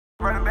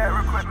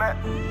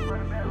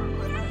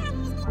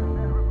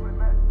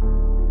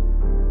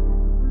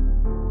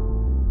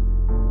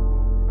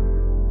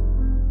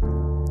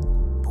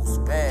Boosie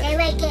BadAzz.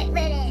 JayWhitt, get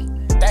ready.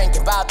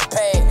 Thinking about the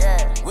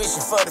past,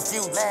 wishing for the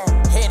future.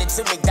 Headed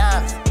to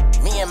McDonald's,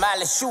 me and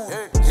Miley shooting.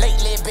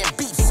 Lately it been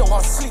beef, so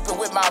I'm sleeping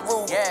with my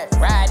roof.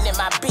 Riding in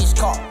my bitch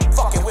car,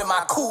 fucking with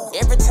my cool.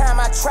 Every time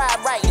I try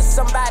right, it's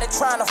somebody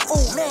trying to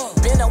fool me.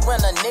 Been a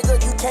winner,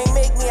 nigga, you can't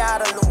make me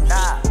out of lose.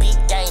 Big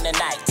game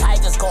tonight,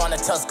 Tigers going to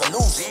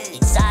Tuscaloosa.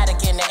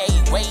 Exotic in the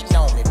 8, waiting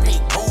on me, big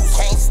boost.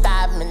 Can't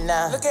stop me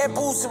now. Look at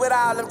Boosie with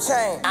all them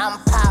chains. I'm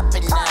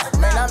popping now.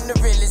 Man, I'm the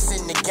realest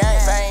in the game.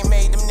 If I ain't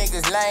made them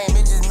niggas lame,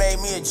 it just made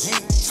me a G.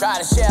 Try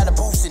to share the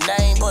Boosie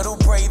name, but who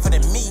braver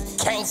than me?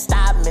 Can't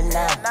stop me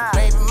now.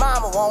 Baby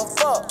mama won't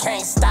fuck,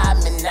 can't stop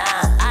me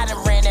now. I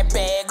done ran that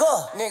bag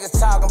up. Niggas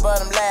talking,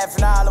 but I'm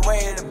laughing all the way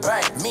to the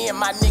bank. Me and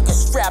my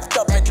niggas strapped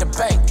up at the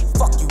bank.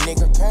 Fuck you,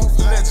 nigga.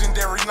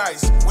 Legendary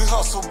nights, we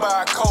hustle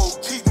by a code.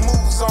 Keep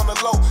moves on the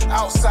low,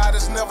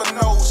 outsiders never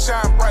know.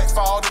 Shine bright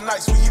for all the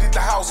nights we heated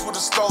the house with a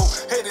stove.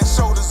 Head and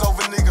shoulders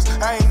over niggas,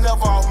 I ain't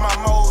never off my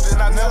mode.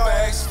 And I never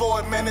asked for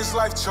it, man, this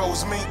life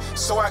chose me.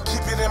 So I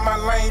keep it in my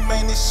lane,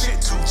 man, this shit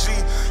too G.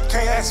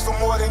 Can't ask for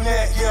more than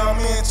that, yeah, I'm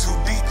in too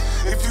deep.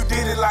 If you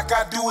did it like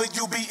I do it,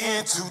 you be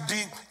in too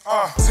deep.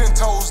 10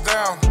 toes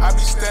down, I be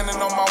standing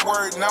on my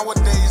word.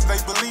 Nowadays they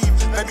believe,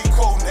 they be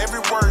quoting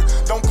every word.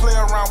 Don't play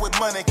around with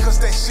money, cause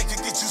that shit can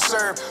get you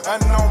served.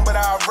 Unknown, but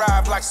I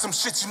arrive like some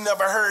shit you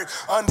never heard.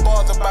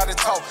 Unbothered by the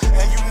talk,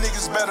 and you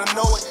niggas better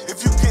know it.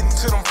 If you get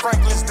into them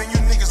Franklins, then you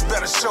niggas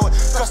better show it.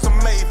 Custom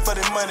made for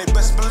the money,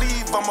 best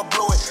believe I'ma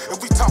blow it. If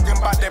we talking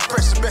about that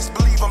pressure, best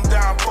believe I'm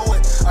down for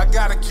it. I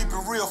gotta keep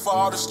it real for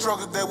all the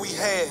struggle that we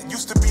had.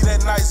 Used to be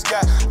that nice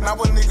guy, now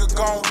a nigga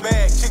gone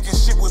bad. Kicking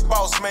shit with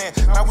boss man,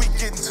 now we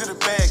getting to the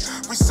bag.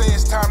 We say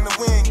it's time to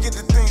win, get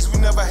the things we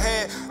never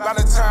had. Lot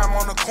of time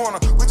on the corner,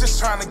 we just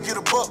trying to get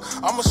a buck.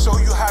 I'ma show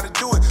you how to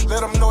do it, let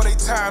them know they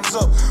time's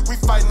up. We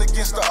fighting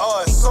against the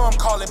odds, some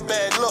call it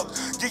bad luck.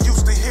 Get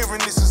used to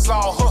hearing this is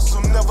all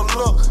hustle, never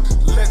look.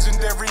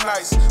 Legendary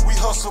nights, we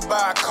hustle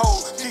by a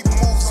code. Keep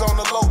moves on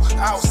the low,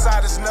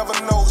 outsiders never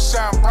know.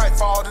 Shine bright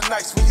for all the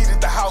nights we heated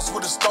the house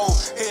with a stove.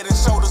 Head and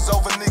shoulders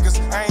over niggas,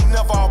 I ain't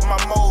never off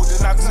my mode.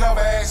 And I never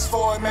asked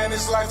for it, man,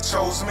 this life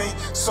chose me.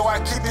 So I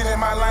keep it in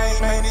my lane,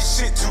 man, this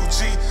shit too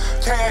G.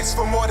 Can't ask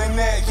for more than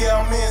that, yeah,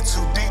 I'm in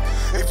too deep.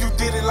 If you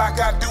did it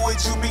like I do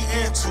it, you be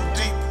in too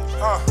deep.